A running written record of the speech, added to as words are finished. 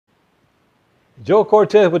Joe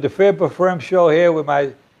Cortez with the Fair But Firm show here with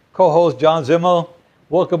my co-host John Zemel.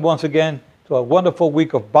 Welcome once again to a wonderful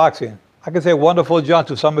week of boxing. I can say wonderful, John,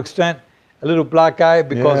 to some extent. A little black eye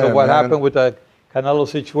because of what happened with the Canelo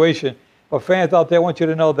situation. But fans out there, I want you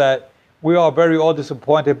to know that we are very all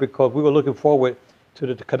disappointed because we were looking forward to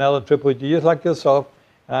the Canelo Triple G, just like yourself.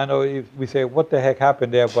 And I know we say, what the heck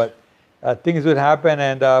happened there? But things would happen.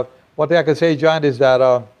 And one thing I can say, John, is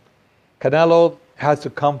that Canelo has to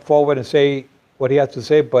come forward and say what he has to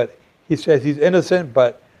say, but he says he's innocent,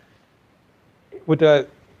 but with the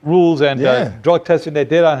rules and the drug testing they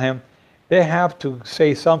did on him, they have to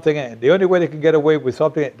say something, and the only way they can get away with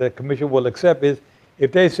something the commission will accept is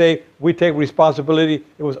if they say, we take responsibility,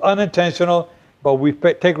 it was unintentional, but we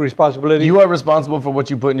take responsibility. You are responsible for what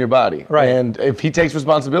you put in your body. Right. And if he takes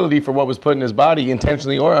responsibility for what was put in his body,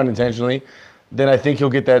 intentionally or unintentionally, then I think he'll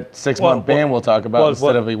get that 6-month ban we'll talk about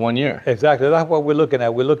instead of a 1 year. Exactly. That's what we're looking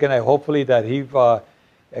at. We're looking at hopefully that he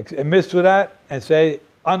admits to that and say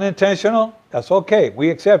unintentional, that's okay. We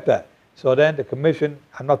accept that. So then the commission,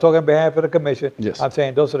 I'm not talking on behalf of the commission. Yes. I'm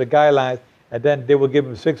saying those are the guidelines. And then they will give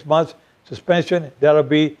him 6 months suspension. That'll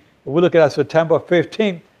be, we're looking at September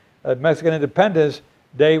 15th, Mexican Independence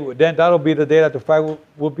Day. Then that'll be the day that the fight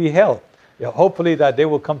will be held. Yeah, hopefully that they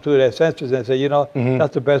will come to their senses and say, you know,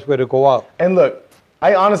 that's the best way to go out. And look,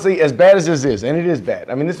 I honestly, as bad as this is, and it is bad,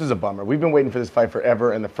 I mean, this was a bummer. We've been waiting for this fight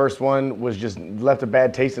forever, and the first one was just left a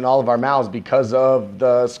bad taste in all of our mouths because of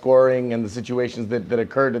the scoring and the situations that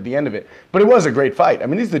occurred at the end of it. But it was a great fight. I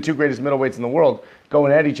mean, these are the two greatest middleweights in the world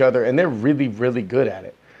going at each other, and they're really, really good at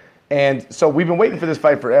it. And so we've been waiting for this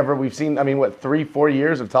fight forever. We've seen, I mean, what, 3-4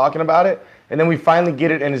 years of talking about it, and then we finally get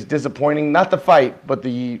it, and it's disappointing. Not the fight, but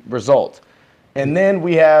the result. And then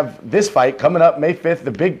we have this fight coming up May 5th,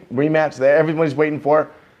 the big rematch that everybody's waiting for.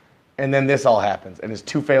 And then this all happens, and it's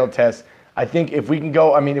 2 failed tests. I think if we can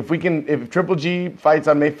go, I mean, if Triple G fights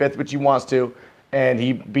on May 5th, which he wants to, and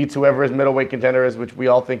he beats whoever his middleweight contender is, which we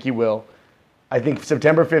all think he will, I think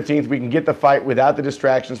September 15th, we can get the fight without the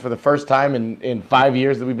distractions for the first time in 5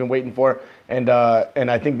 years that we've been waiting for. And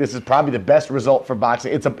I think this is probably the best result for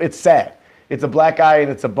boxing. It's sad. It's a black eye, and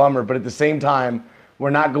it's a bummer, but at the same time, we're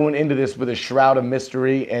not going into this with a shroud of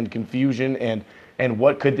mystery and confusion and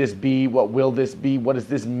what could this be? What will this be? What does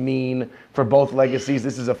this mean for both legacies?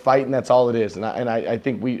 This is a fight, and that's all it is. And I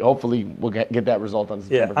think we hopefully will get that result on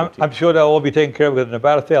September 15th. I'm sure that will be taken care of with the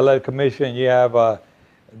Nevada State Athletic Commission. You have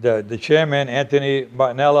the chairman, Anthony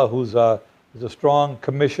Martinella, who's a strong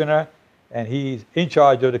commissioner, and he's in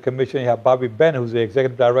charge of the commission. You have Bobby Bennett, who's the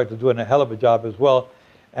executive director, doing a hell of a job as well.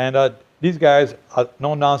 And these guys are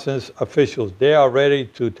no-nonsense officials. They are ready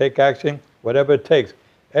to take action, whatever it takes.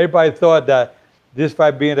 Everybody thought that this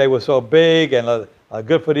fight being they were so big and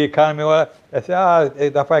good for the economy, they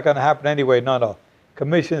said, that fight going to happen anyway. No.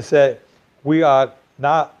 Commission said, we are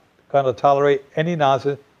not going to tolerate any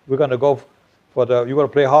nonsense. We're going to go for you want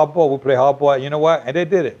to play hardball, we'll play hardball. You know what? And they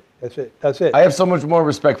did it. That's it. I have so much more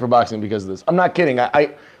respect for boxing because of this. I'm not kidding.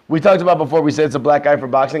 We talked about before, we said it's a black eye for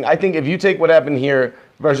boxing. I think if you take what happened here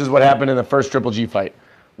versus what happened in the first Triple G fight,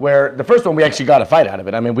 where the first one we actually got a fight out of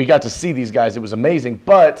it. I mean, we got to see these guys. It was amazing,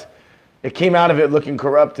 but it came out of it looking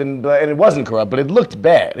corrupt, and it wasn't corrupt, but it looked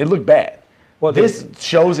bad. It looked bad. Well, this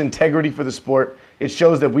shows integrity for the sport. It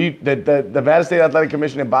shows that the Nevada State Athletic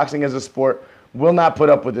Commission and boxing as a sport will not put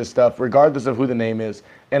up with this stuff, regardless of who the name is.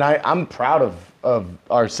 And I'm proud of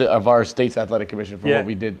our state's athletic commission for what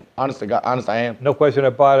we did. Honest, I am. No question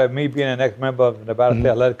about it. Me being an ex-member of the Nevada State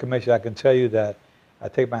Athletic Commission, I can tell you that I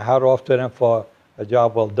take my hat off to them for a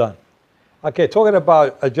job well done. Okay, talking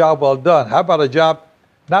about a job well done, how about a job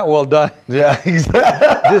not well done? Yeah,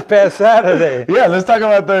 exactly. This past Saturday. Yeah, let's talk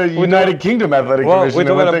about the United Kingdom Athletic Commission.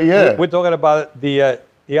 We're talking about the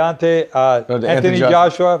Anthony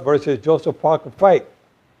Joshua versus Joseph Parker fight.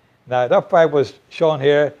 Now, that fight was shown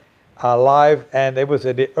here live, and it was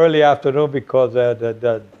in the early afternoon because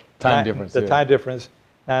the time difference,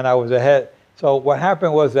 and I was ahead. So what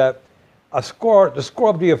happened was that the score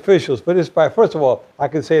of the officials for this fight, first of all, I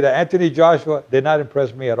can say that Anthony Joshua did not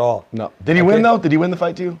impress me at all. No. Did he win, though? Did he win the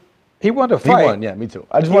fight, too? He won the fight. He won, yeah, me too.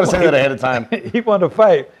 I just want to say that ahead of time. He won the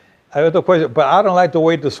fight. I have no question, but I don't like the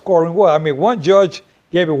way the scoring was. I mean, one judge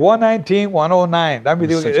gave it 119, 109. That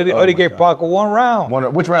means they only gave Parker one round.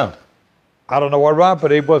 Which round? I don't know what round,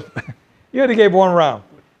 but it was. He only gave one round.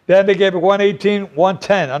 Then they gave it 118,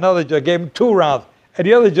 110. Another judge gave him 2 rounds, and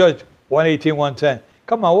the other judge 118, 110.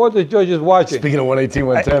 Come on, what were the judges watching? Speaking of 118,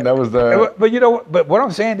 110, that was the. But you know, but what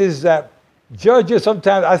I'm saying is that judges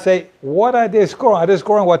sometimes I say, what are they scoring? Are they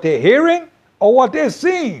scoring what they're hearing or what they're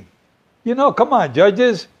seeing? You know, come on,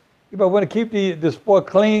 judges. You want to keep the sport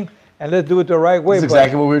clean and let's do it the right way. That's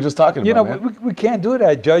exactly what we were just talking about, man. We can't do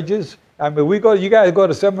that, judges. I mean, you guys go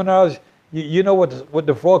to seminars, you know what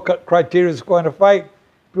the 4 criteria is going to fight.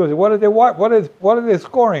 Because what are they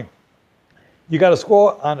scoring? You got to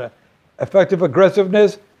score on effective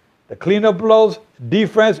aggressiveness, the cleanup blows,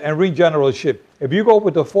 defense, and ring generalship. If you go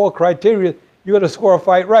with the 4 criteria, you're going to score a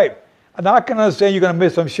fight right. And I can understand you're going to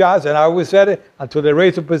miss some shots, and I always said it, until they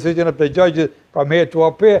raise the position of the judges from here to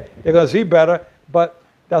up here, they're going to see better, but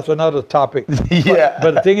that's another topic. Yeah.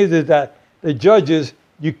 But the thing is that the judges,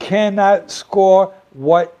 you cannot score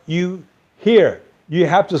what you hear. You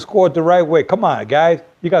have to score it the right way. Come on, guys.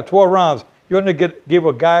 You got 12 rounds. You're going to give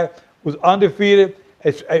a guy who's undefeated.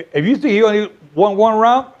 If you think he only won 1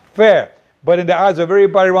 round, fair. But in the eyes of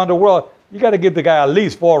everybody around the world, you got to give the guy at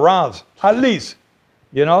least 4 rounds. At least.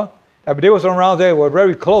 You know? I mean, there were some rounds there were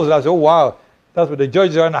very close. I said, oh, wow. That's what the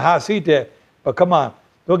judges are in the hot seat there. But come on.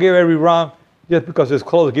 Don't give every round just because it's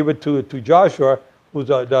close. Give it to Joshua, who's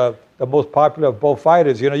the most popular of both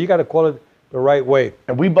fighters. You know, you got to call it the right way.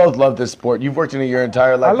 And we both love this sport. You've worked in it your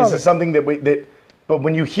entire life. This is something but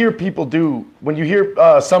when you hear people when you hear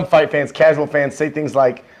some fight fans, casual fans say things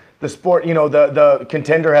like, the sport, you know, the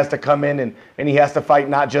contender has to come in and he has to fight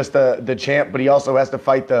not just the champ, but he also has to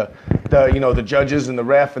fight the judges and the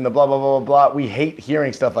ref and the blah, blah, blah, blah, blah. We hate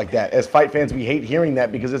hearing stuff like that. As fight fans, we hate hearing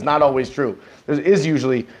that because it's not always true. There is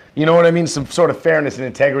usually, you know what I mean, some sort of fairness and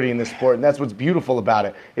integrity in this sport, and that's what's beautiful about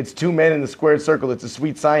it. It's 2 men in the squared circle. It's a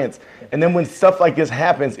sweet science. And then when stuff like this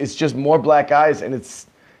happens, it's just more black eyes, and it's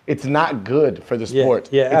not good for the sport.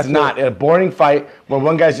 Yeah, it's not. A boring fight where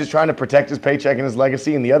one guy's just trying to protect his paycheck and his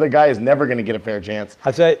legacy, and the other guy is never going to get a fair chance.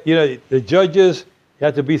 I say, you know, the judges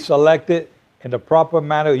have to be selected in the proper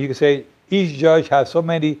manner. You can say each judge has so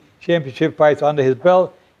many championship fights under his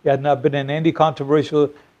belt. He has not been in any controversial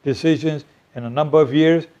decisions in a number of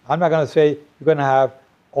years. I'm not going to say you're going to have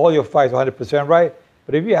all your fights 100% right,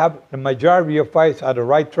 but if you have the majority of your fights on the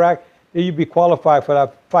right track, then you'll be qualified for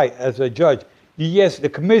that fight as a judge. Yes, the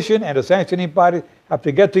commission and the sanctioning body have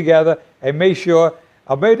to get together and make sure,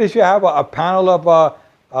 maybe they should have a panel of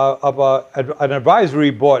an advisory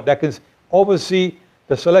board that can oversee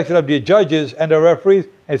the selection of the judges and the referees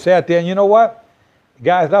and say at the end, you know what,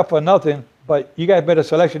 guys, not for nothing, but you guys made a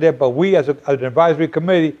selection there, but we as an advisory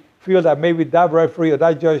committee feel that maybe that referee or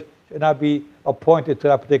that judge should not be appointed to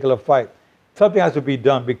that particular fight. Something has to be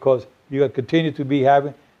done because you're going to continue to be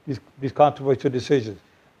having these controversial decisions.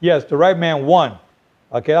 Yes, the right man won.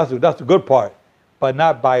 Okay, that's the good part, but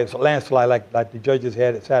not by a landslide like the judges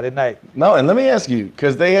had Saturday night. No, and let me ask you,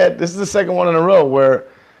 because this is the second one in a row where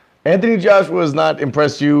Anthony Joshua has not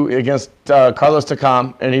impressed you against Carlos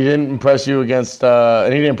Takam, and he didn't impress you against,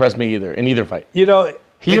 and he didn't impress me either in either fight. You know,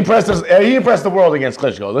 he impressed us. He impressed the world against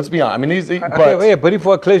Klitschko. Let's be honest. I mean, but he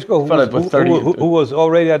fought Klitschko, who was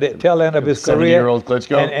already at the tail end of his career. 70-year-old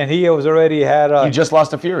Klitschko, and he was already had. He just lost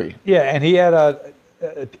to Fury. Yeah, and he had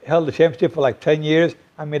held the championship for like 10 years.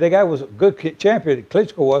 I mean, the guy was a good champion.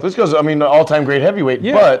 Klitschko was. Klitschko's, I mean, an all-time great heavyweight.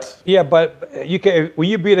 Yeah, but you can when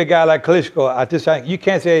you beat a guy like Klitschko at this time, you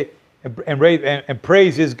can't say and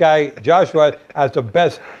praise this guy Joshua as the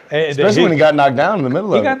best. Especially when he got knocked down in the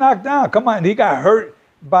middle of it. He got knocked down. Come on, he got hurt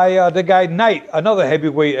by the guy Knight, another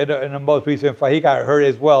heavyweight in the most recent fight. He got hurt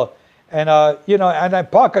as well, and and then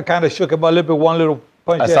Parker kind of shook him a little bit, one little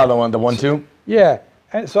punch. I saw the 1-2. Yeah,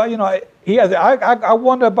 and so he has. I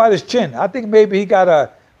wonder about his chin. I think maybe he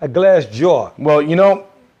got a glass jaw. Well,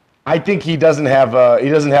 I think he doesn't have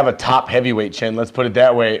a top heavyweight chin. Let's put it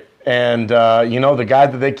that way. And the guy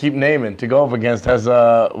that they keep naming to go up against has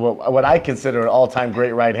what I consider an all-time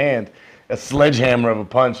great right hand, a sledgehammer of a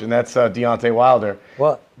punch, and that's Deontay Wilder.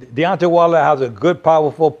 Well, Deontay Wilder has a good,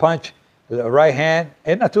 powerful punch, the right hand,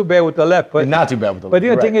 and not too bad with the left. But not too bad with the left. But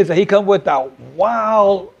the other thing is that he comes with that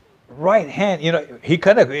wild right hand. If he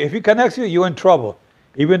connects you, you're in trouble,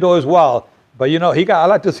 even though it's wild. But I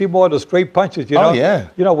like to see more of the straight punches. Oh yeah.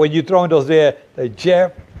 When you throwing those the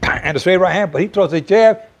jab and the straight right hand, but he throws the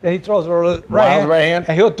jab, then he throws the right hand,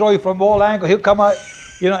 and he'll throw you from all angles. He'll come out,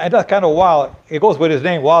 and that's kind of wild. It goes with his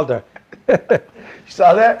name, Wilder. You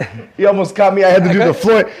saw that? He almost caught me. I had to do the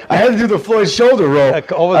Floyd. I had to do the Floyd shoulder roll.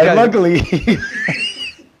 Luckily.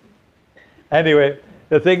 Anyway,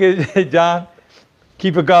 the thing is, John,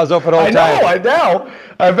 keep your guards up at all times. I know.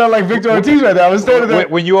 I felt like Victor Ortiz right there. I was standing there.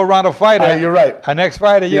 When you're around a fighter, you're right. A next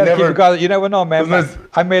fighter, you gotta keep your guards. You never know, man.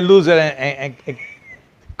 I may lose it and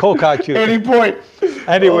cold out you. Any point.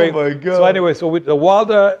 Anyway, oh my God. So with the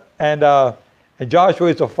Wilder and Joshua,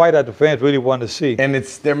 it's a fight that the fans really want to see. And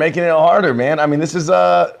they're making it harder, man. I mean, this is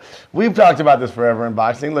we've talked about this forever in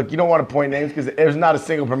boxing. Look, you don't want to point names because there's not a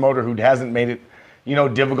single promoter who hasn't made it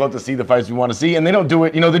difficult to see the fights we want to see. And they don't do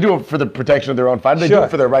it, they do it for the protection of their own fight. They do it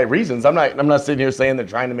for the right reasons. I'm not sitting here saying they're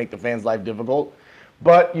trying to make the fans' life difficult.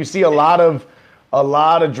 But you see a lot of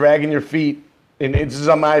dragging your feet, and this is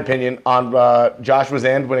my opinion, on Joshua's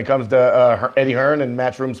end when it comes to Eddie Hearn and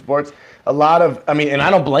Matchroom Sports. And I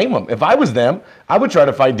don't blame them. If I was them, I would try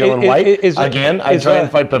to fight Dylan White again. I'd try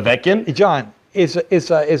and fight Povetkin. John, it's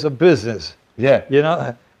a business.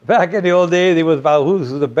 Yeah. Back in the old days, it was about who's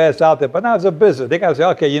the best out there. But now it's a business. They got to say,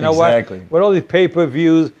 okay, you know what? With all these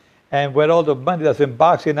pay-per-views and with all the money that's in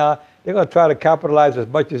boxing now, they're going to try to capitalize as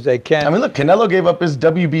much as they can. I mean, look, Canelo gave up his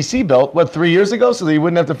WBC belt, 3 years ago, so that he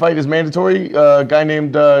wouldn't have to fight his mandatory guy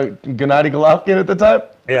named Gennady Golovkin at the time?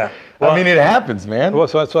 Yeah. Well, it happens, man. Well,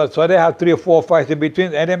 so they have 3 or 4 fights in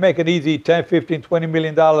between, and they make it easy, $10, $15, $20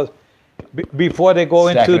 million before they go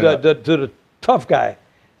into the tough guy.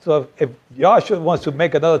 So if Joshua wants to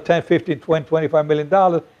make another 10, 15, 20, $25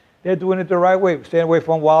 million, they're doing it the right way, staying away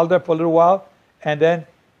from Wilder for a little while, and then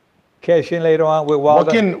cash in later on with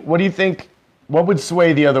Wilder. What do you think? What would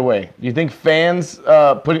sway the other way? Do you think fans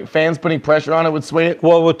putting pressure on it would sway it?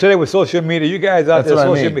 Well, today with social media, you guys out there,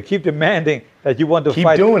 social media, keep demanding that you want to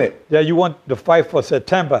fight. Keep doing it. Yeah, you want the fight for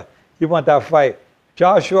September. You want that fight,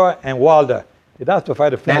 Joshua and Wilder. That's the fight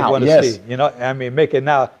the fans want to see. Make it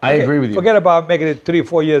now. I agree with you. Forget about making it 3 or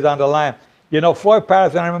 4 years down the line. Floyd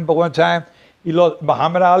Patterson, I remember one time, he lost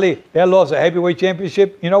Muhammad Ali. They lost a heavyweight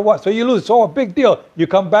championship. You know what? So you lose. So a big deal. You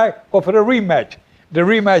come back, go for the rematch. The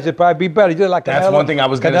rematch would probably be better. Just like That's Canelo, one thing I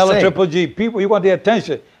was going to say. Canelo, Triple G. People, you want the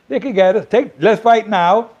attention. They can get it. Let's fight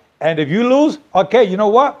now. And if you lose, okay, you know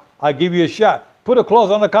what? I'll give you a shot. Put a clause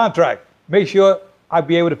on the contract. Make sure I'll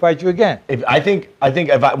be able to fight you again. When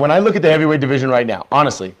I look at the heavyweight division right now,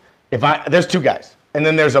 honestly, there's 2 guys. And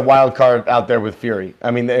then there's a wild card out there with Fury.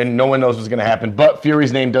 And no one knows what's going to happen. But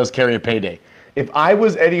Fury's name does carry a payday. If I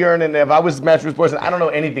was Eddie Hearn and if I was Matchroom Sports, and I don't know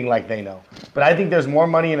anything like they know, but I think there's more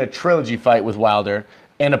money in a trilogy fight with Wilder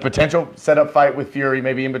and a potential setup fight with Fury,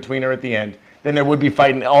 maybe in between or at the end, than there would be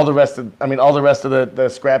fighting all the rest of the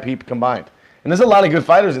scrap heap combined. And there's a lot of good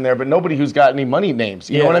fighters in there, but nobody who's got any money names.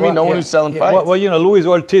 You know what I mean? No one who's selling fights. Well, Luis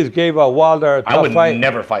Ortiz gave Wilder a tough fight. I would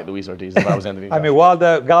never fight Luis Ortiz if I was Anthony Joshua.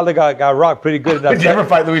 Wilder got rocked pretty good. I would never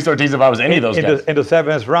fight Luis Ortiz if I was any of those guys. In the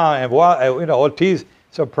 7th round, and Ortiz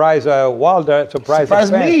surprised Wilder,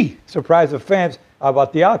 surprised the fans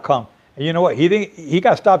about the outcome. And you know what? He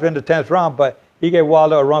got stopped in the 10th round, but he gave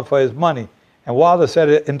Wilder a run for his money. And Wilder said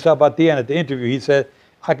it himself at the end, at the interview. He said,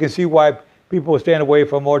 I can see why people are staying away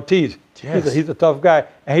from Ortiz. Yes. He's a tough guy.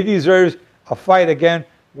 And he deserves a fight again.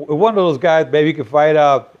 One of those guys, maybe he can fight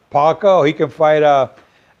Parker, or he can fight...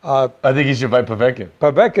 I think he should fight Povetkin.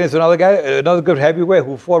 Povetkin is another guy, another good heavyweight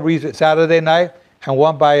who fought Saturday night and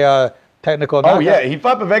won by... technical knockout. Oh yeah, he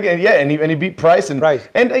fought Povetkin, and he beat Price. And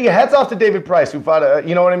hats off to David Price, who fought.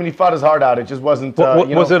 You know what I mean? He fought his heart out. It just wasn't.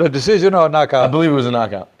 Was it a decision or a knockout? I believe it was a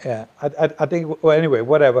knockout. Yeah, I think. Well, anyway,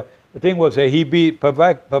 whatever. The thing was that he beat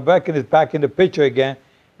Povetkin is back in the picture again.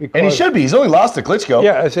 And he should be. He's only lost to Klitschko.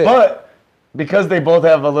 Yeah, that's it. But because they both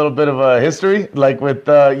have a little bit of a history, like with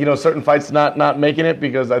certain fights not making it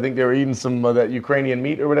because I think they were eating some of that Ukrainian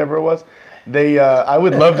meat or whatever it was. I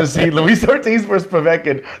would love to see Luis Ortiz versus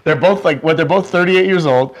Povetkin. They're both they're both 38 years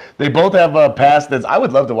old. They both have a past that's. I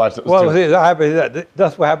would love to watch those. Well,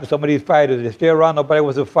 that's what happens to some of these fighters. They stay around. Nobody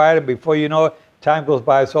wants to fight them. Before you know it, time goes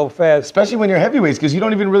by so fast. Especially when you're heavyweights, because you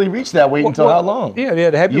don't even really reach that weight until how long? Yeah,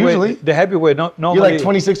 the heavyweight. The heavyweight. Normally, you're like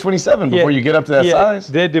 26, 27 before you get up to that size.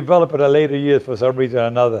 They develop in the later years for some reason or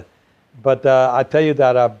another. But I tell you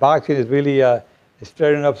that boxing is really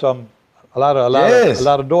stirring up a lot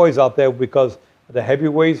of noise out there because the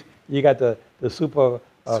heavyweights, you got the super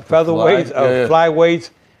featherweights,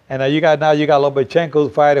 flyweights, and you got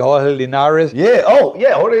Lomachenko's fighting Jorge Linares. Yeah,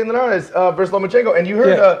 Jorge Linares versus Lomachenko, and you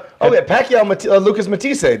heard Pacquiao Lucas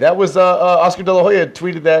Matisse. That was Oscar De La Hoya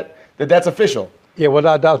tweeted that's official. Yeah, well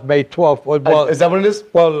that was May 12th. Well, is that what it is?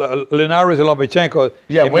 Well, Linares and Lomachenko.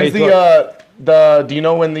 Yeah, when's do you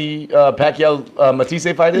know when the Pacquiao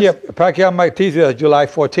Matisse fight is? Yeah, Pacquiao Matisse is July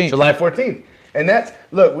 14th. July 14th. And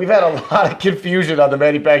we've had a lot of confusion on the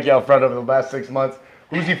Manny Pacquiao front over the last 6 months.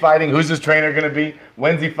 Who's he fighting? Who's his trainer going to be?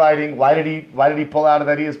 When's he fighting? Why did he pull out of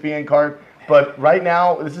that ESPN card? But right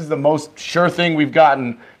now, this is the most sure thing we've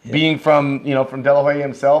gotten, being from De La Hoya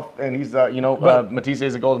himself, and he's Matisse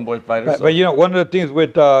is a Golden Boy fighter. But one of the things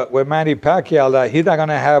with Manny Pacquiao, that he's not going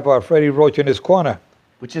to have Freddie Roach in his corner.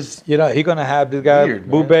 Which is he's going to have this guy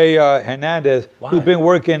Bube Hernandez, who's been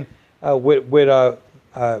working with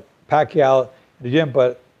Pacquiao in the gym,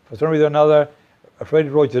 but for some reason or another, Freddie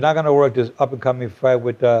Roach is not going to work this up and coming fight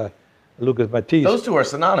with Lucas Matisse. Those two are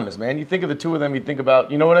synonymous, man. You think of the two of them, you think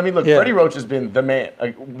about, you know what I mean? Look, Yeah. Freddie Roach has been the man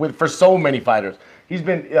for so many fighters. He's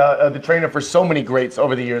been the trainer for so many greats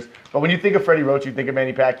over the years. But when you think of Freddie Roach, you think of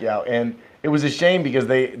Manny Pacquiao. And it was a shame because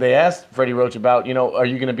they asked Freddie Roach about, are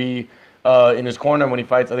you going to be in his corner when he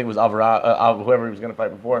fights? I think it was Alvarado, whoever he was going to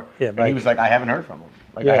fight before. Yeah, and he was like, I haven't heard from him.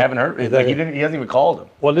 Like, Yeah, I haven't heard. exactly. Like, he hasn't even called him.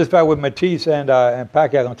 Well, this fight with Matisse and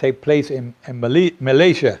Pacquiao going to take place in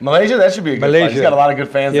Malaysia. Malaysia, that should be a good fight. He's got a lot of good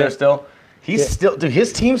fans there still. He's still, dude,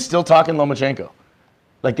 his team's still talking Lomachenko.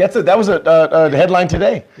 Like that was a headline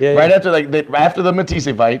today. After the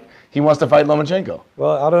Matisse fight, he wants to fight Lomachenko.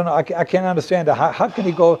 Well, I don't know. I can't understand that. How can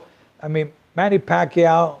he go? I mean, Manny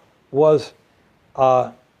Pacquiao was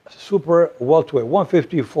super welterweight,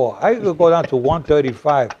 154. I could go down to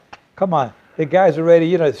 135. Come on, the guy's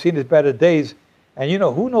already seen his better days, and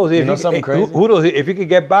who knows if something crazy? Who knows if he could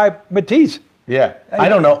get by Matisse? Yeah, I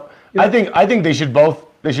don't know. I think they should both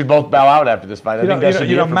bow out after this fight. I think that should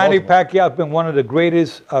be Manny Pacquiao has been one of the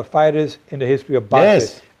greatest fighters in the history of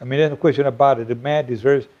boxing. Yes. I mean, there's no question about it. The man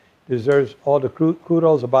deserves all the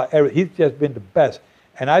kudos about everything. He's just been the best.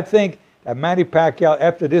 And I think that Manny Pacquiao,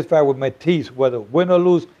 after this fight with Matisse, whether win or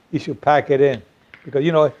lose, he should pack it in. Because,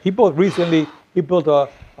 he built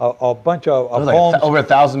a bunch of homes. Over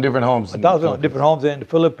 1,000 different homes. 1,000 different homes in the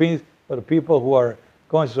Philippines for the people who are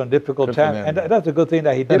going through some difficult times. And that's a good thing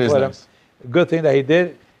that he did for them. A good thing that he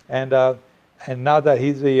did. And now that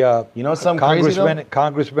he's the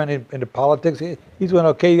congressman in the politics, he's doing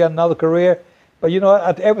okay. He got another career. But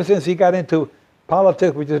ever since he got into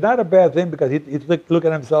politics, which is not a bad thing because he's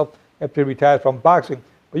looking at himself after he retired from boxing.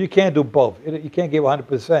 But you can't do both. You can't give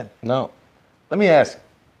 100%. No. Let me ask,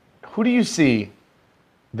 who do you see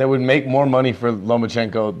that would make more money for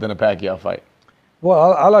Lomachenko than a Pacquiao fight?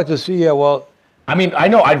 Well, I like to see, I mean, I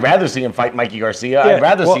know I'd rather see him fight Mikey Garcia. I'd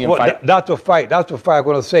rather see him fight. That's a fight. That's a fight. I'm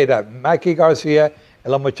going to say that. Mikey Garcia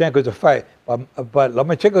and Lomachenko is a fight. But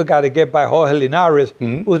Lomachenko got to get by Jorge Linares,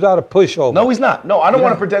 who's not a pushover. No, he's not. No, I don't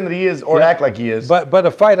want to pretend that he is or act like he is. But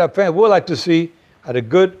a fight I would like to see at a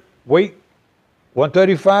good weight,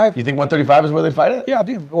 135. You think 135 is where they fight at? Yeah, I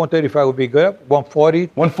think 135 would be good. 140.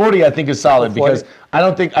 140 I think is solid because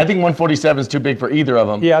I think 147 is too big for either of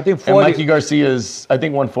them. Yeah, I think 40. And Mikey Garcia is, I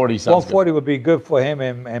think 140 sounds 140 would be good for him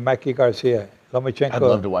and Mikey Garcia. Lomachenko. I'd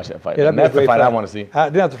love to watch that fight. Yeah, that's the fight I want to see.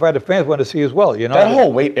 That's the fight the fans want to see as well. That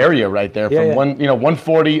whole weight area right there, from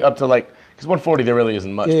 140 up to because 140 there really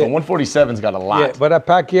isn't much, but 147's got a lot. Yeah, but a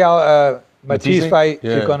Pacquiao Matisse fight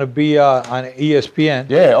is going to be on ESPN.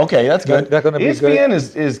 Yeah, okay, that's good. That's going to be good.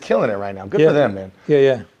 ESPN is killing it right now. Good for them, man.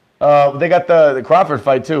 Yeah. They got the Crawford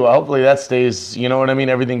fight too. Hopefully that stays. You know what I mean?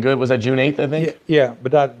 Everything good. Was that June 8th? I think. Yeah,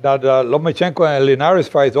 but that Lomachenko and Linares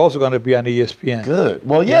fight is also going to be on ESPN. Good.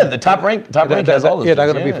 Well, the top rank has all those. Yeah,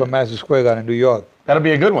 they're going to be from Madison Square Garden in New York. That'll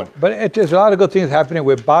be a good one. But there's a lot of good things happening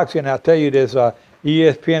with boxing. I'll tell you, there's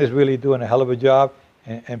ESPN is really doing a hell of a job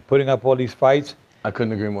and putting up all these fights. I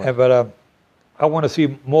couldn't agree more. But I want to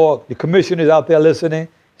see more. The commissioners out there listening,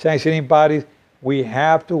 sanctioning bodies. We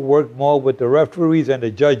have to work more with the referees and the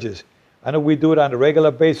judges. I know we do it on a regular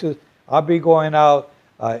basis. I'll be going out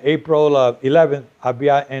April 11th. I'll be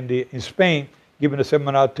out in Spain giving a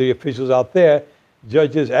seminar to the officials out there,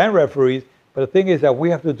 judges and referees. But the thing is that we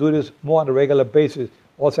have to do this more on a regular basis.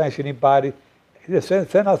 All sanctioning bodies.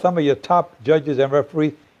 Send out some of your top judges and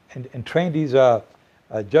referees and train these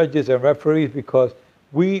judges and referees because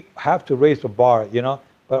we have to raise the bar,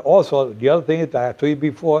 But also, the other thing is that I told you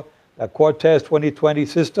before, the Cortez 2020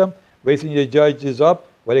 system, raising your judges up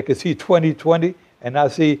where they can see 2020 and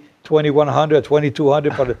not see 2100,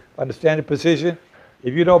 2200 for the standing position.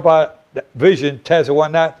 If you know about the vision tests and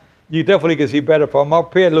whatnot, you definitely can see better from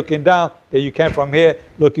up here looking down than you can from here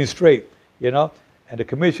looking straight, And the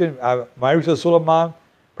commission, Mauricio Suleiman,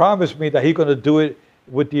 promised me that he's going to do it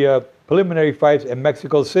with the preliminary fights in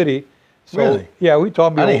Mexico City. So, really? Yeah, he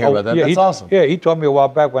told me. I didn't hear about that. That's awesome. Yeah, he told me a while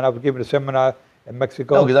back when I was giving a seminar in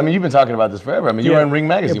Mexico. No, because you've been talking about this forever. I mean, you were in Ring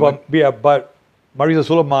Magazine. But Mauricio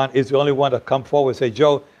Suleiman is the only one to come forward and say,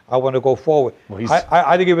 Joe, I want to go forward. Well,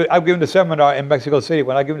 I've given the seminar in Mexico City.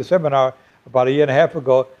 When I gave the seminar about a year and a half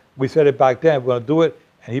ago, we said it back then, we're going to do it.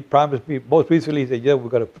 And he promised me, most recently, he said, yeah, we're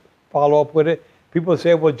going to follow up with it. People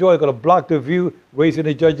say, well, Joe, you're going to block the view, raising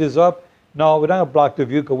the judges up. No, we're not going to block the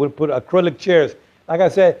view because we'll put acrylic chairs. Like I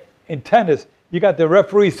said, in tennis, you got the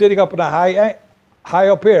referee sitting up in a high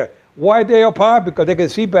up here. Why are they up high? Because they can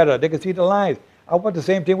see better. They can see the lines. I want the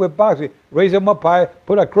same thing with boxing. Raise them up high,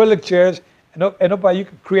 put acrylic chairs, and nobody, you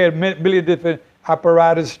can create a million different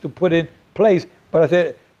apparatus to put in place. But I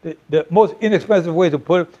said the most inexpensive way to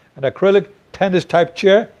put an acrylic tennis type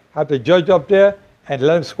chair, have the judge up there, and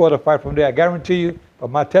let him score the fight from there. I guarantee you but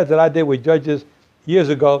my test that I did with judges years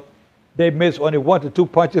ago, they missed only 1 to 2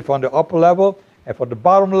 punches from the upper level, and from the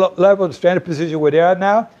bottom level, the standard position where they are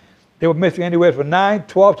now, they were missing anywhere from 9,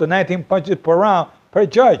 12 to 19 punches per round per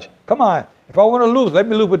judge. Come on. If I want to lose, let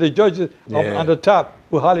me lose with the judges on the top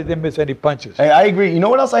who hardly didn't miss any punches. Hey, I agree. You know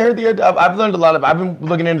what else I heard the other day? I've learned a lot of. I've been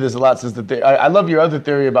looking into this a lot since I love your other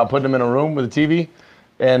theory about putting them in a room with a TV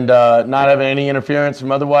and not having any interference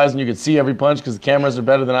from otherwise, and you can see every punch because the cameras are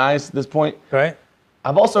better than eyes at this point. Right.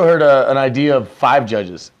 I've also heard an idea of 5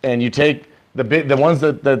 judges, and you take the ones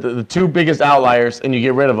the 2 biggest outliers, and you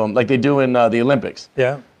get rid of them like they do in the Olympics.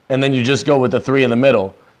 Yeah. And then you just go with the 3 in the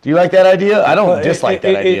middle. Do you like that idea? I don't dislike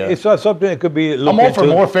that idea. It's not something that could be looked I'm all for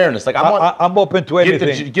more fairness. Like I'm open to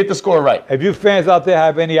anything. Get the score right. If you fans out there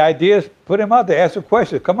have any ideas, put them out there. Ask a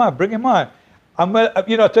question. Come on, bring them on.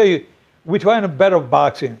 I'll tell you, we're trying to better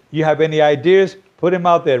boxing. You have any ideas? Put them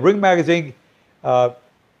out there. Ring Magazine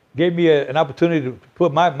gave me an opportunity to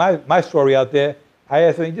put my story out there. I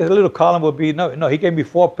asked him, just a little column would be, no, he gave me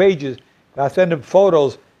 4 pages. I sent him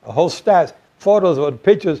photos, a whole stats, photos of the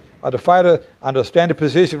pictures of the fighter on the standing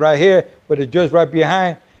position right here, with the judge right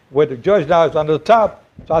behind, where the judge now is on the top.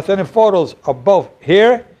 So I sent him photos of both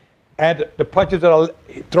here and the punches that are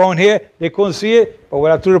thrown here. They couldn't see it, but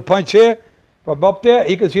when I threw the punch here, from up there,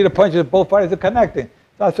 he could see the punches both fighters are connecting.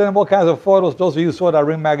 So I sent him all kinds of photos. Those of you who saw that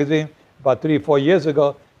Ring Magazine about 3 or 4 years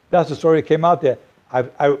ago, that's the story that came out there.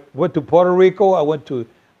 I went to Puerto Rico. I went to,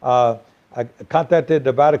 I contacted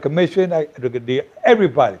the Nevada Commission.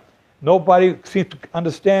 Everybody. Nobody seems to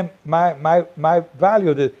understand my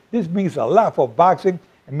value of this. This means a lot for boxing.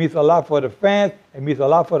 It means a lot for the fans. It means a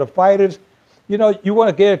lot for the fighters. You know, you want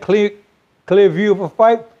to get a clear view of a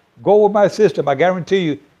fight, go with my system. I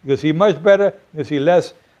guarantee you'll see much better. You'll see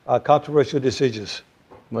less controversial decisions.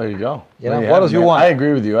 There you go. What else you want? I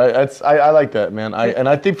agree with you. I like that, man.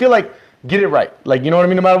 I feel like get it right. Like, you know what I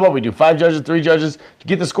mean? No matter what we do, 5 judges, 3 judges,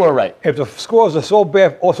 get the score right. If the scores are so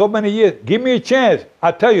bad or so many years, give me a chance.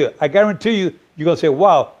 I tell you, I guarantee you, you're going to say,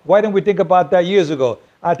 wow, why didn't we think about that years ago?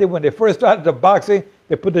 I think when they first started the boxing,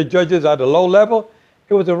 they put the judges at the low level.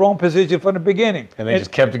 It was the wrong position from the beginning. And they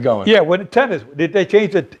just kept it going. Yeah, when the tennis, did they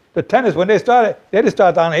change the tennis when they started? They didn't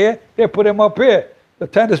start down here. They put them up here. The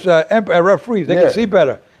tennis referees, they can see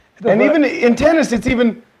better. And even in tennis, it's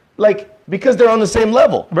even like, because they're on the same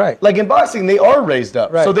level. Right. Like in boxing, they are raised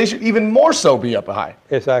up. Right. So they should even more so be up high.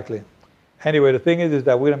 Exactly. Anyway, the thing is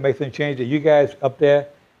that we're going to make some changes. You guys up there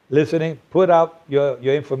listening, put out your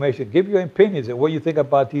information. Give your opinions and what you think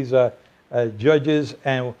about these judges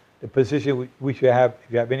and the position we should have.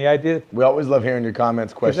 If you have any ideas. We always love hearing your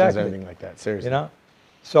comments, questions, anything like that. Seriously. You know?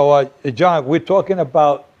 So, John, we're talking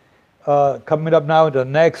about coming up now in the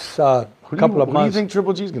next couple of months. Who do you think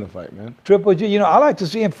Triple G's going to fight, man? Triple G, I like to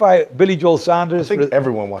see him fight Billy Joe Saunders. I think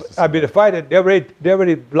everyone wants to see the fight, they're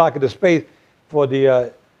already blocking the space for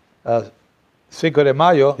the Cinco de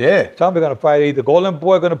Mayo. Yeah. Somebody's going to fight either Golden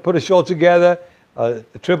Boy going to put a show together,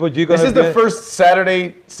 Triple G going to... This is the first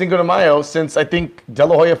Saturday Cinco de Mayo since, I think, De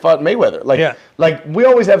La Hoya fought Mayweather. Like we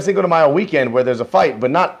always have Cinco de Mayo weekend where there's a fight,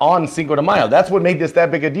 but not on Cinco de Mayo. That's what made this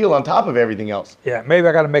that big a deal on top of everything else. Yeah, maybe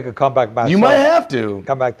I got to make a comeback myself. You might have to.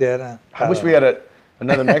 Come back there. I wish we had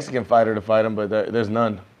another Mexican fighter to fight him, but there's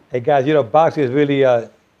none. Hey, guys, boxing is really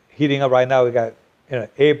heating up right now. We got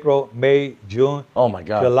April, May, June. Oh, my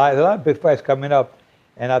God. July. There's a lot of big fights coming up.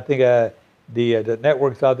 And I think the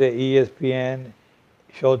networks out there, ESPN,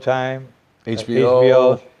 Showtime,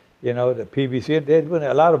 HBO, the PBC, they're doing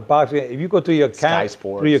a lot of boxing. If you go to your Sky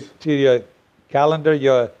Sports, to your calendar,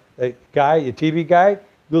 your TV guide,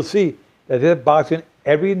 you'll see that there's boxing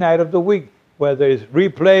every night of the week, whether it's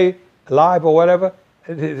replay, live or whatever.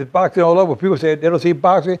 It's boxing all over. People say they don't see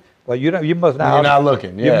boxing, but you must not. You're not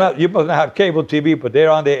looking. Yeah. You must not have cable TV, but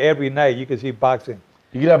they're on there every night. You can see boxing.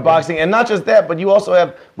 You can have boxing, and not just that, but you also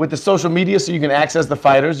have with the social media, so you can access the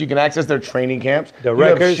fighters, you can access their training camps, the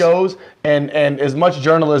records, have shows, and as much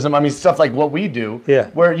journalism. I mean, stuff like what we do,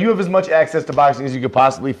 where you have as much access to boxing as you could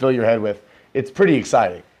possibly fill your head with. It's pretty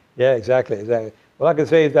exciting. Yeah, exactly. What I can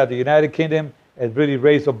say is that the United Kingdom has really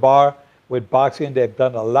raised the bar with boxing. They've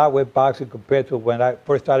done a lot with boxing compared to when I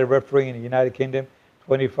first started refereeing in the United Kingdom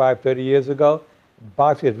 25, 30 years ago.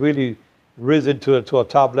 Boxing has really risen to a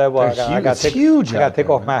top level. It's huge. I got to take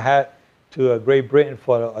off my hat to Great Britain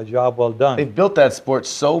for a job well done. They've built that sport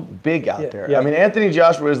so big out there. Yeah. I mean, Anthony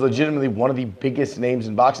Joshua is legitimately one of the biggest names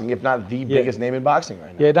in boxing, if not the biggest name in boxing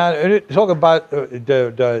right now. Yeah, now talk about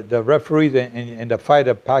the referees and the fight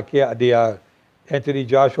of Pacquiao, the Anthony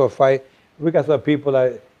Joshua fight. We got some people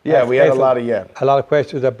that we had a lot of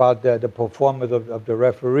questions about the performance of the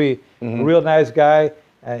referee. Mm-hmm. Real nice guy,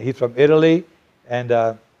 and he's from Italy,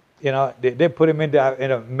 and You know, they put him in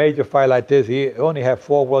a major fight like this. He only had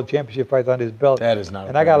 4 world championship fights on his belt. That is not.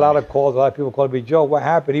 And I got a lot of calls. A lot of people calling me, Joe, what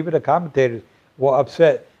happened? Even the commentators were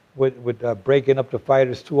upset with breaking up the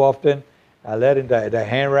fighters too often, letting the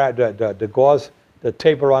hand wrap, the gauze, the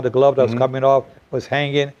tape around the glove that was coming off was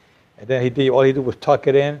hanging, and then all he did was tuck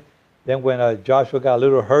it in. Then when Joshua got a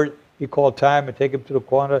little hurt, he called time and take him to the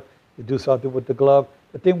corner to do something with the glove.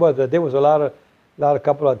 The thing was that there was a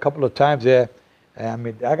couple of times there. I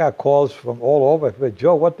mean, I got calls from all over. I said,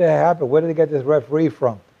 Joe, what the hell happened? Where did they get this referee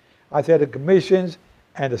from? I said the commissions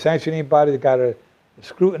and the sanctioning bodies got to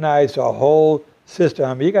scrutinize the whole system.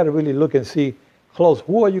 I mean, you got to really look and see close.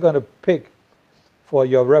 Who are you going to pick for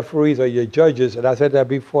your referees or your judges? And I said that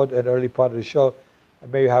before in the early part of the show.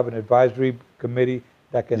 Maybe have an advisory committee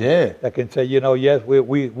that can say, you know, yes,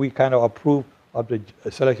 we kind of approve of the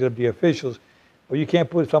selection of the officials, but you can't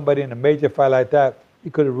put somebody in a major fight like that. You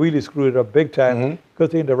could have really screwed it up big time. Good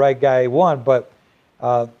thing the right guy won, but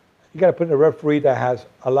you got to put in a referee that has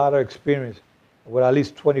a lot of experience with at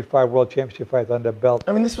least 25 world championship fights on their belt.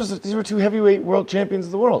 I mean, these were 2 heavyweight world champions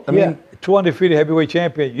of the world. I mean, 2 undefeated heavyweight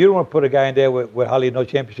champion. You don't want to put a guy in there with hardly no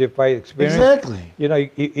championship fight experience. Exactly. You know,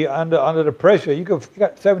 he under the pressure. You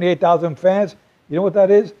got 78,000 fans. You know what that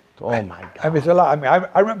is? Oh my God. I mean, it's a lot. I mean,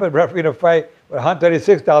 I remember refereeing a fight with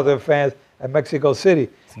 136,000 fans at Mexico City.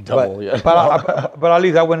 Double, yeah. But at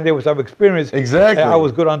least I went in there with some experience. Exactly. And I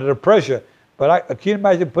was good under the pressure. But can you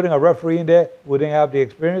imagine putting a referee in there who didn't have the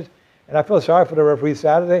experience? And I feel sorry for the referee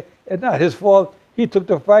Saturday. It's not his fault. He took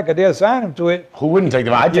the fight because they assigned him to it. Who wouldn't take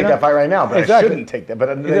the fight? I'd take that fight right now, but I shouldn't take that.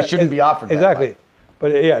 But they shouldn't be offered that fight.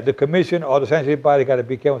 But yeah, the commission or the sanctioning body got to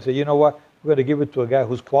be careful and say, you know what? We're going to give it to a guy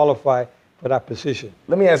who's qualified for that position.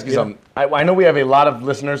 Let me ask you something. I know we have a lot of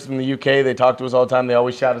listeners from the UK. They talk to us all the time. They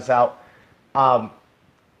always shout us out.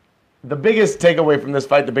 The biggest takeaway from this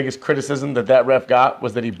fight, the biggest criticism that ref got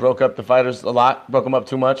was that he broke up the fighters a lot, broke them up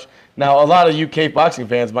too much. Now, a lot of UK boxing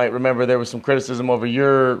fans might remember there was some criticism over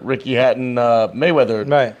your Ricky Hatton Mayweather,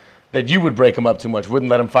 right, that you would break him up too much, wouldn't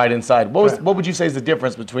let him fight inside. What would you say is the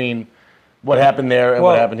difference between what happened there and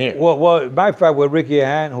what happened here? Well, my fight with Ricky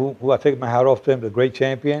Hatton, who I take my hat off to him, the great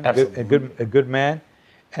champion, a good man.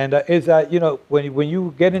 And is that, you know, when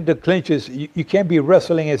you get into clinches, you can't be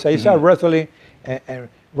wrestling inside. You start wrestling and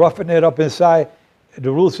roughing it up inside. The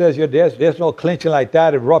rule says there's no clinching like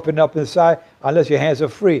that and roughing up inside unless your hands are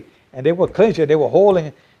free. And they were clinching, they were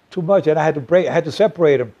holding too much, and I had to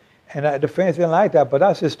separate them. And the fans didn't like that, but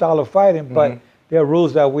that's his style of fighting. But there are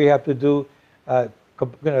rules that we have to do.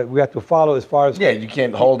 We have to follow as far as you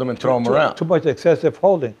can't hold them and throw them around. Too much excessive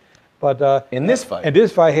holding. But in this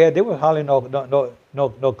fight here, there was hardly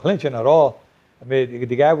no clinching at all. I mean,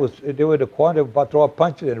 the guy they were in the corner, they were about to throw a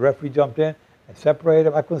punch, and the referee jumped in and separated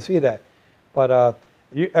him. I couldn't see that. But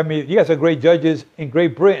you got some great judges in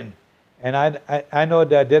Great Britain, and I know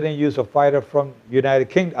that they didn't use a fighter from United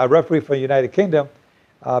Kingdom, a referee from United Kingdom,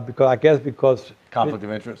 because conflict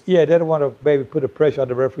of interest. Yeah, they don't want to maybe put the pressure on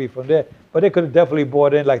the referee from there. But they could have definitely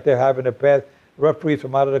brought in, like they have in the past, referees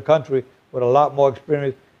from out of the country with a lot more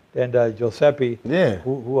experience than Giuseppe,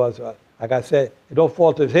 who was, like I said, no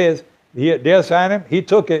fault of his. They assigned him, he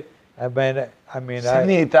took it. I mean,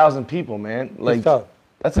 78,000 people, man. Like,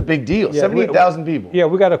 that's a big deal. 78,000 people. Yeah,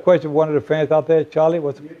 we got a question from one of the fans out there. Charlie,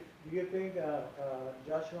 do you think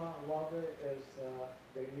Joshua Walker is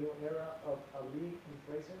the new era of Ali and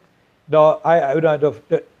Frazier? No,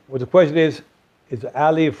 the question is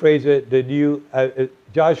Ali Frazier the new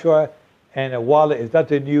Joshua and Wilder? Is that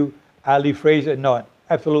the new Ali Frazier? No,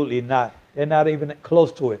 absolutely not. They're not even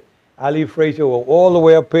close to it. Ali Frazier were all the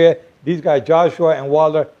way up here. These guys, Joshua and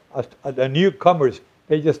Wilder, are the newcomers.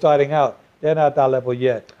 They're just starting out. They're not at that level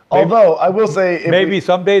yet. Although, I will say... Maybe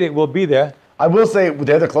someday they will be there. I will say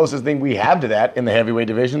they're the closest thing we have to that in the heavyweight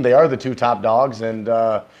division. They are the 2 top dogs, and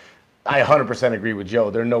I 100% agree with Joe.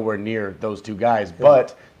 They're nowhere near those 2 guys,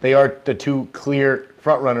 but they are the 2 clear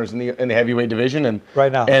front runners in the heavyweight division. And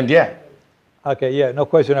right now. And Okay, yeah, no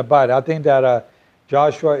question about it. I think that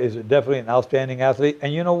Joshua is definitely an outstanding athlete.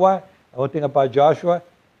 And you know what? One thing about Joshua,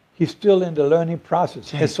 he's still in the learning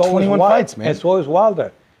process. Yeah, and so 21 fights, man. And so is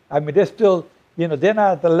Wilder. I mean, they're still, they're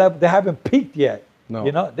not at the level, they haven't peaked yet.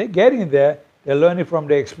 No. They're getting there. They're learning from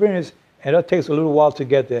their experience, and it takes a little while to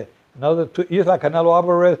get there. Another 2 years, like Canelo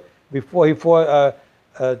Alvarez, before he fought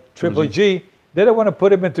Triple G, they didn't want to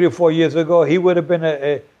put him in 3 or 4 years ago. He would have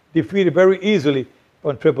been defeated very easily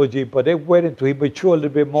from Triple G, but they waited until he matured a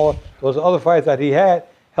little bit more. Those other fights that he had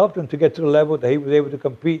helped him to get to the level that he was able to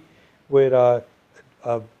compete with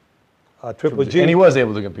Triple G. And he was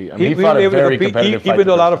able to compete. I mean, he fought a very competitive fight. Even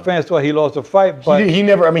though a lot of fans thought he lost the fight. But he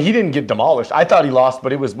never, he didn't get demolished. I thought he lost,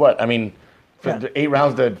 but it was what? I mean, for 8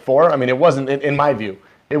 rounds to 4. I mean, it wasn't, in my view,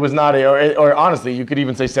 it was not or honestly, you could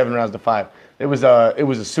even say 7 rounds to 5. It was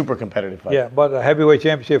a super competitive fight. Yeah, but a heavyweight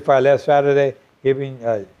championship fight last Saturday, giving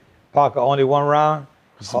Parker only 1 round,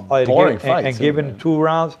 boring fight, and giving him 2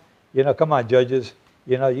 rounds. You know, come on, judges.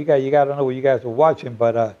 You know, you got to know what you guys are watching,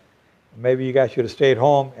 but maybe you guys should have stayed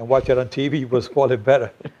home and watched it on TV. You would score it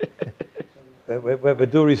better.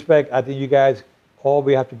 With due respect, I think you guys all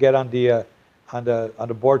we have to get on the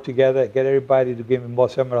board together, get everybody to give me more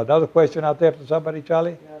seminar. Another question out there from somebody,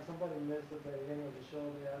 Charlie? Yeah, somebody missed at the beginning of the show.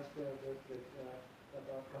 They asked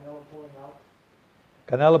about Canelo pulling out.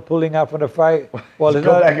 Canelo pulling out from the fight. Well,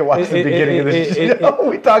 Go back and watch the beginning of the show.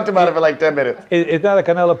 We talked about it for like 10 minutes. It's not a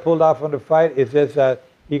Canelo pulled out from the fight. It's just that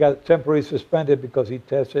he got temporarily suspended because he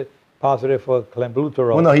tested positive for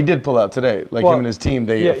clenbuterol. Well, no, he did pull out today. Like him and his team,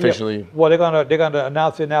 they officially. Yeah. Well, they're gonna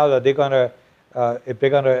announce it now that they're gonna if they're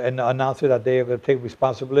gonna announce it that they're gonna take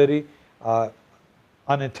responsibility,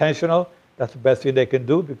 unintentional. That's the best thing they can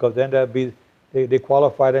do because then they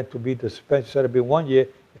qualify them to be the suspension. Instead of being 1 year,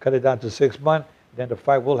 they cut it down to 6 months. Then the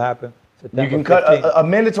fight will happen. September You can 15th. cut a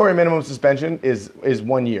mandatory minimum suspension is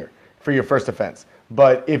 1 year for your first offense.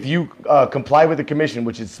 But if you comply with the commission,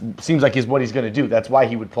 which seems like is what he's going to do, that's why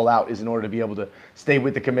he would pull out, is in order to be able to stay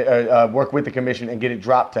with the work with the commission and get it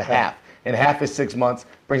dropped to half. And half is 6 months,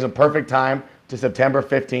 brings them perfect time to September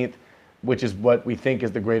 15th, which is what we think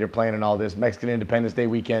is the greater plan in all this. Mexican Independence Day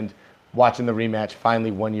weekend, watching the rematch,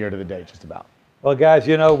 finally 1 year to the day, just about. Well, guys,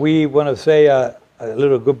 you know, we want to say a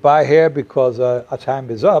little goodbye here because our time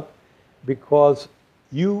is up, because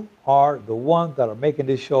you are the ones that are making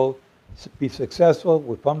this show be successful.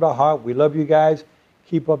 We're from the heart. We love you guys.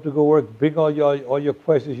 Keep up the good work. Bring all your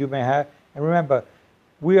questions you may have. And remember,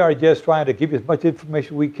 we are just trying to give you as much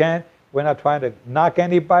information we can. We're not trying to knock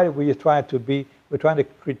anybody. We're just trying to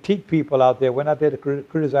critique people out there. We're not there to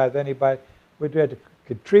criticize anybody. We're there to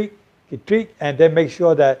critique, and then make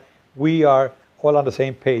sure that we are all on the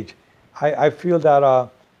same page. I feel that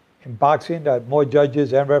in boxing, that more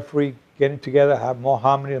judges and referees getting together, have more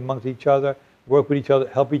harmony amongst each other, work with each other,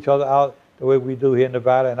 help each other out the way we do here in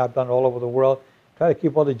Nevada, and I've done all over the world. Try to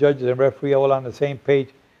keep all the judges and referees all on the same page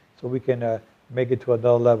so we can make it to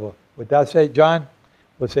another level. With that said, John,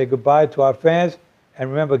 we'll say goodbye to our fans. And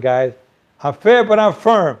remember, guys, I'm fair, but I'm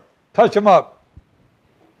firm. Touch them up.